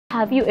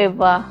Have you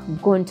ever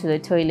gone to the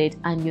toilet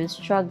and you're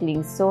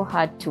struggling so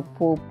hard to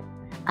poop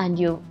and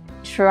you're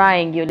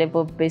trying your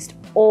level best?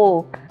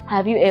 Or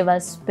have you ever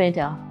spent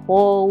a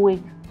whole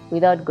week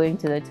without going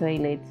to the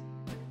toilet?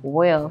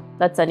 Well,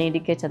 that's an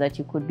indicator that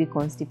you could be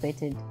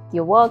constipated.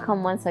 You're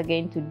welcome once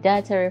again to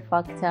Dietary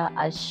Factor,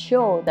 a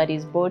show that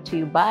is brought to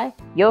you by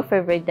your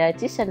favorite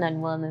dietitian and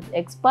wellness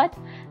expert,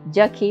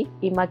 Jackie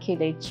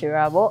Immaculate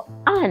Chirabo,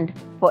 and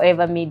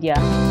Forever Media.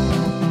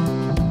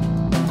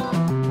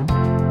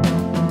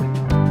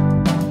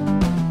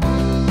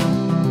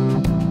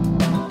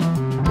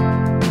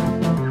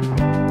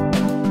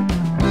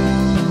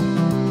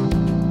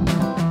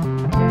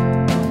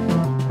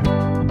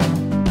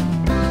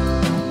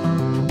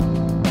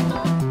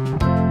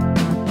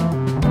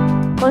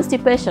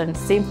 Constipation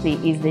simply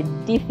is the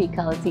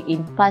difficulty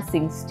in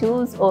passing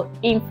stools or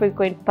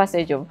infrequent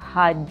passage of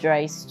hard,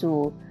 dry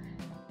stool.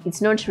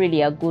 It's not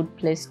really a good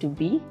place to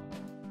be,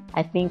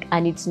 I think,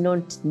 and it's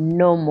not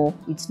normal.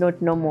 It's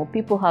not normal.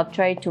 People have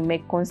tried to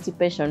make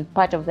constipation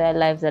part of their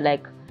lives. They're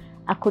like,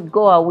 I could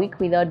go a week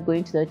without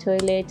going to the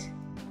toilet.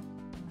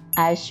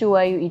 I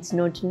assure you it's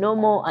not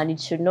normal and it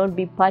should not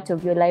be part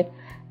of your life.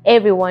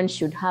 Everyone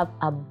should have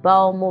a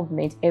bowel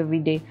movement every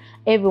day.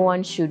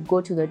 Everyone should go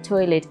to the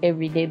toilet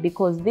every day,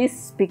 because this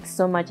speaks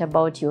so much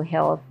about your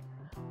health.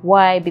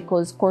 Why?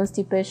 Because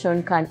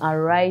constipation can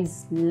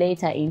arise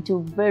later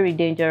into very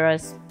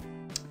dangerous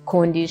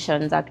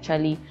conditions.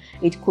 Actually,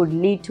 it could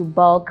lead to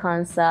bowel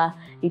cancer,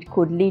 it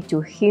could lead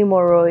to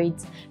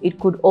hemorrhoids, it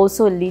could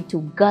also lead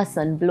to gas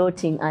and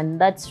bloating,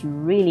 and that's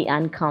really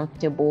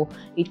uncomfortable.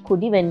 It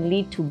could even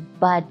lead to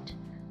bad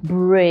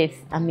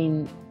breath. I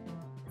mean,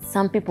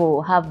 some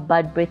people have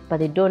bad breath, but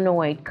they don't know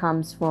where it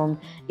comes from.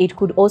 It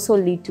could also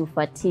lead to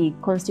fatigue.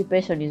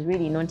 Constipation is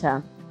really not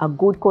a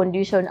good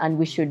condition, and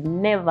we should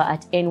never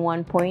at any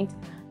one point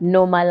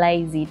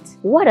normalize it.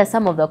 What are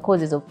some of the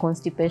causes of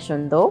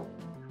constipation though?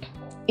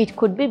 It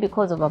could be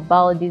because of a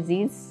bowel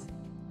disease.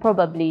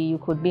 Probably you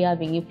could be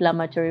having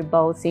inflammatory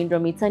bowel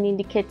syndrome. It's an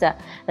indicator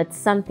that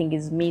something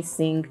is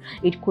missing.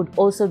 It could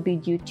also be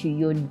due to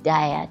your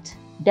diet.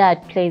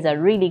 Diet plays a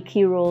really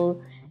key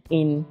role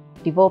in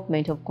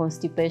development of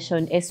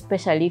constipation,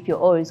 especially if you're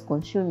always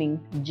consuming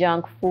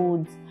junk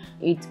foods.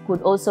 It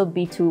could also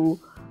be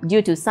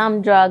due to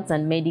some drugs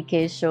and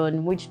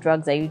medication. Which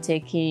drugs are you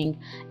taking?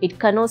 It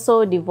can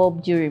also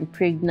develop during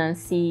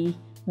pregnancy.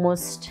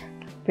 Most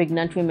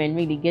pregnant women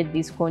really get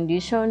this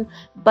condition,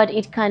 but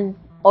it can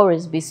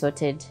always be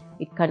sorted.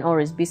 It can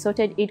always be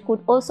sorted. It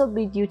could also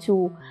be due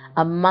to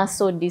a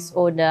muscle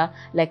disorder,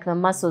 like the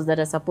muscles that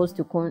are supposed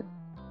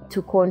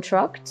to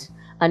contract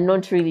are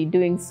not really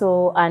doing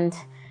so, and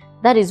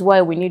that is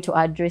why we need to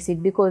address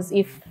it, because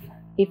if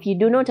you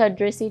do not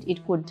address it,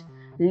 it could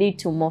lead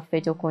to more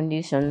fatal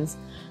conditions.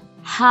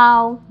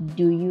 How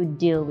do you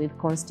deal with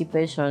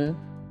constipation?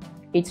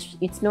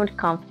 It's not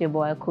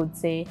comfortable, I could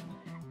say,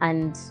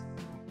 and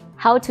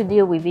how to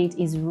deal with it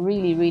is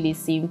really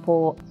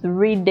simple.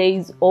 3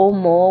 days or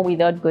more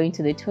without going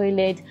to the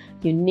toilet,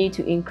 you need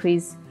to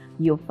increase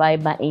your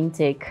fiber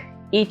intake.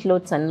 Eat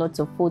lots and lots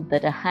of food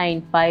that are high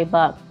in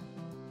fiber.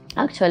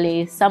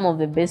 Actually, some of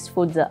the best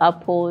foods are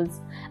apples.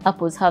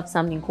 Apples have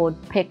something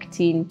called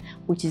pectin,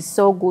 which is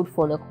so good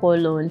for the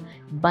colon.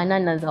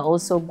 Bananas are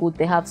also good.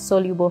 They have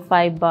soluble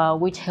fiber,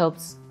 which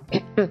helps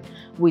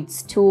with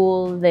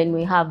stool. Then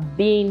we have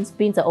beans.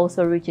 Beans are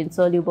also rich in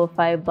soluble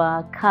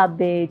fiber.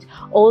 Cabbage,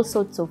 all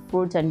sorts of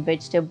fruit and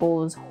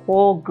vegetables,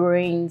 whole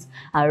grains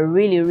are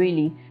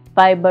really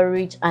fiber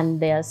rich,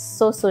 and they are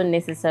so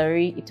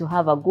necessary to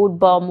have a good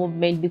bowel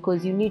movement,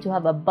 because you need to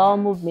have a bowel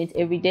movement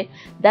every day.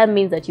 That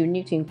means that you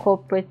need to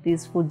incorporate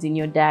these foods in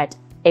your diet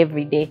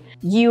every day.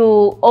 You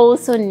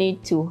also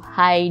need to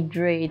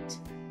hydrate.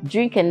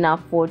 Drink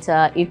enough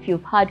water. If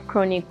you've had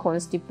chronic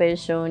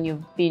constipation,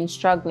 you've been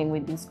struggling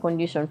with this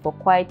condition for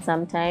quite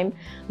some time,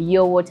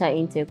 your water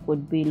intake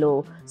would be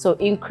low. So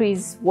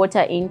increase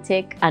water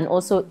intake, and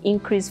also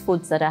increase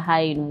foods that are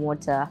high in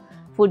water.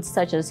 Foods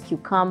such as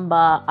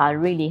cucumber are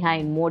really high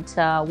in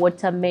water.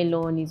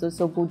 Watermelon is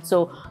also good.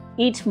 So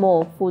eat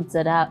more foods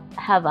that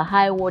have a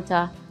high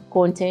water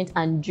content,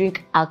 and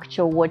drink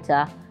actual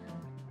water.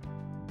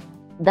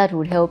 That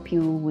would help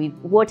you with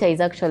water.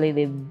 Is actually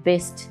the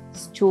best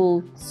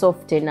stool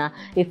softener.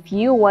 If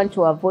you want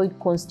to avoid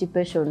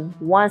constipation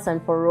once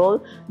and for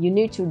all, you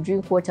need to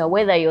drink water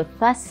whether you're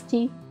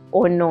thirsty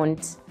or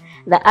not.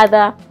 The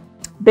other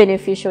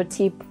beneficial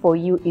tip for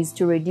you is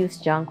to reduce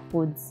junk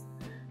foods.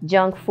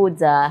 Junk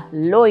foods are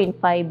low in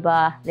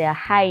fiber, they are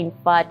high in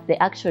fat, they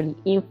actually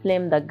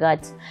inflame the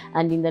gut,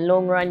 and in the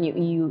long run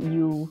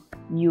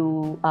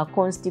you are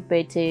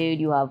constipated,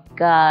 you have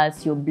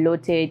gas, you're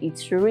bloated.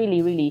 It's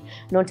really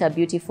not a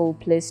beautiful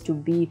place to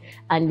be,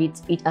 and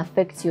it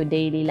affects your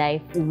daily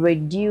life.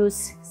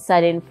 Reduce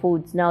certain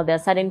foods. Now there are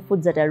certain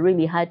foods that are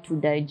really hard to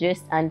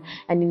digest, and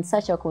in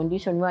such a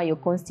condition where you're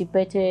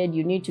constipated,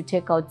 you need to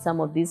take out some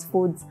of these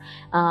foods.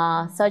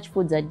 Such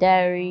foods are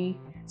dairy,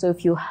 So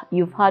if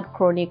you've had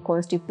chronic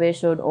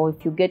constipation, or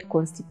if you get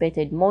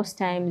constipated, most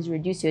times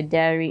reduce your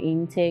dairy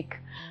intake,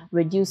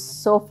 reduce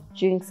soft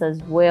drinks as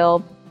well,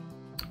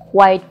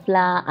 white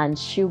flour and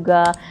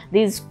sugar.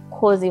 These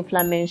cause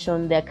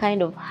inflammation. They're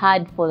kind of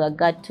hard for the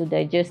gut to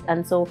digest,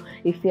 and so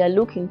if you are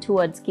looking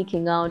towards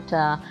kicking out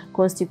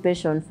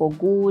constipation for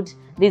good,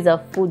 these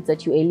are foods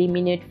that you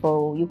eliminate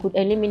for. You could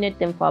eliminate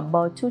them for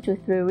about 2 to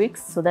 3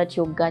 weeks so that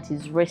your gut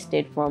is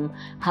rested from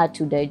hard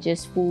to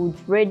digest food.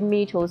 Red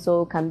meat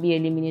also can be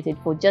eliminated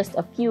for just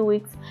a few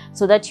weeks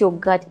so that your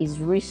gut is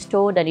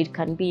restored and it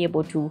can be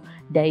able to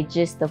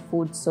digest the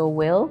food so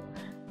well.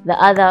 The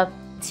other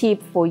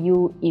tip for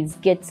you is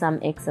get some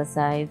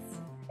exercise.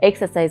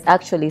 Exercise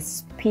actually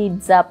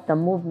speeds up the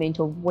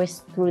movement of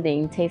waste through the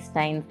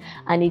intestines,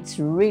 and it's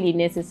really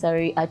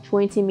necessary. A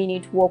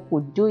 20-minute walk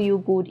would do you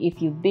good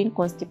if you've been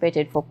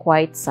constipated for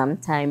quite some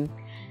time.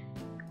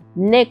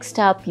 Next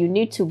up, you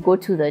need to go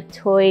to the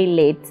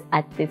toilet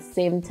at the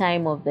same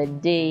time of the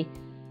day.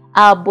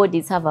 Our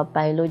bodies have a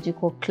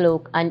biological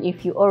clock, and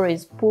if you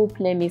always poop,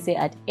 let me say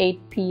at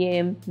 8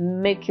 p.m,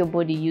 make your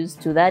body used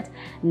to that.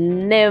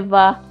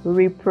 Never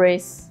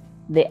repress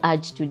the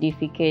urge to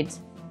defecate.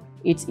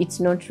 It's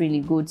not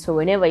really good. So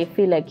whenever you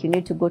feel like you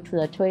need to go to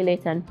the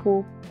toilet and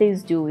poop,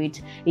 please do it.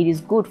 It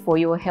is good for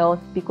your health,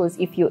 because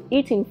if you're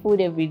eating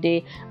food every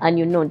day and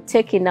you're not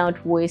taking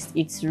out waste,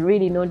 it's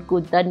really not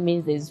good. That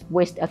means there's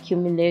waste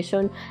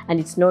accumulation, and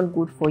it's not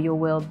good for your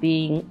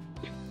well-being.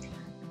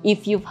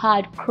 If you've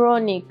had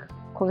chronic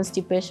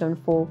constipation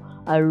for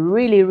a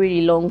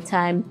really long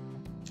time,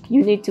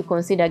 you need to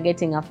consider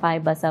getting a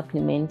fiber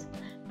supplement.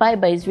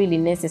 Fiber is really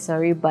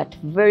necessary, but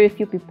very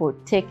few people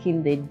take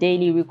in the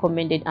daily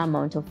recommended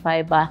amount of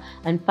fiber,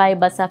 and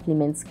fiber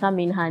supplements come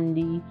in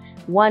handy.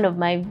 One of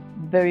my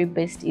very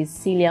best is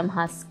psyllium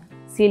husk.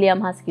 Psyllium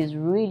husk is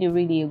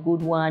really a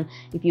good one.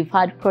 If you've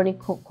had chronic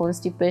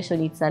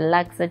constipation, it's a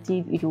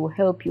laxative. It will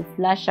help you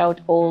flush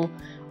out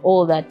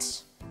all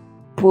that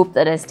poop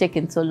that has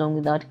taken so long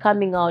without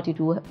coming out.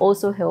 It will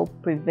also help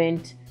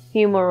prevent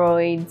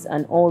hemorrhoids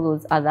and all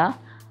those other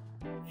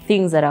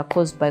things that are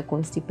caused by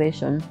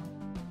constipation.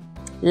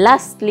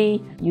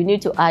 Lastly, you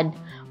need to add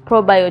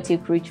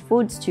probiotic rich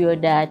foods to your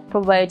diet.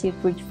 Probiotic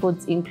rich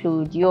foods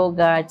include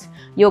yogurt,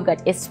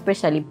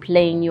 especially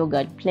plain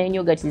yogurt. Plain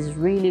yogurt is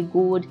really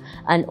good,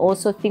 and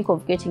also think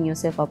of getting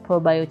yourself a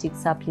probiotic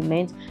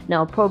supplement.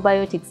 Now,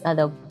 probiotics are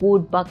the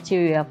good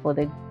bacteria for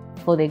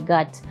the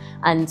gut,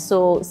 and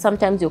so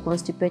sometimes you're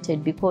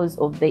constipated because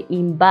of the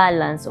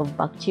imbalance of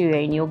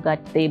bacteria in your gut.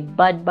 The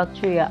bad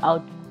bacteria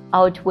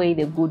outweigh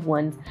the good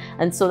ones,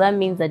 and so that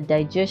means that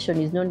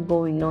digestion is not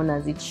going on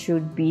as it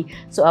should be.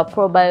 So a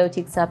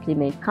probiotic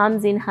supplement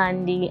comes in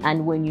handy,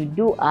 and when you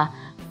do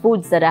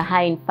foods that are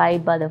high in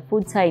fiber, the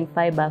foods high in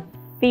fiber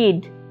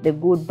feed the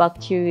good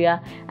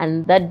bacteria,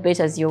 and that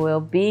betters your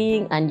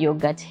well-being and your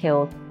gut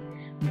health.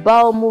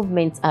 Bowel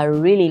movements are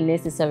really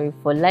necessary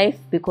for life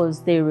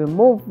because they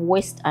remove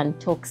waste and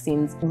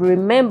toxins.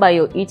 Remember,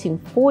 you're eating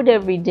food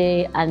every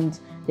day, and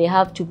they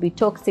have to be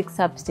toxic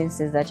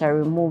substances that are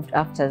removed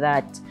after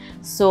that.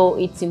 So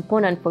it's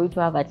important for you to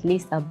have at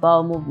least a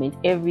bowel movement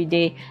every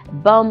day.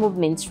 Bowel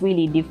movements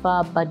really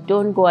differ, but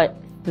don't go at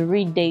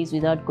 3 days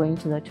without going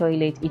to the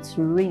toilet. It's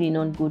really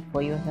not good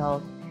for your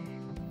health.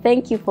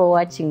 Thank you for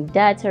watching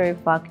Dietary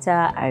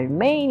Factor. I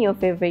remain your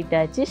favorite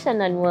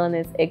dietitian and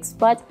wellness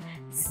expert.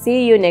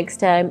 See you next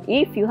time.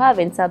 If you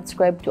haven't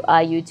subscribed to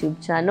our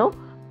YouTube channel,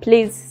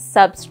 please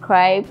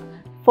subscribe.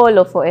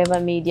 Follow Forever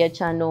Media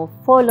channel.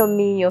 Follow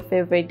me, your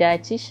favorite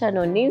dietitian,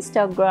 on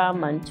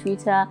Instagram and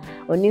Twitter.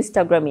 On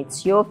Instagram,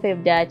 it's your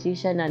favorite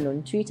dietitian, and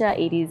on Twitter,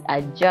 it is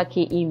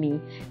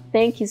 @JackieEmi.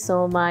 Thank you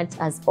so much.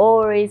 As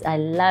always, I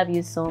love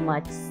you so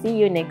much. See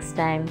you next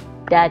time.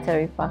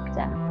 Dietary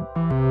Factor.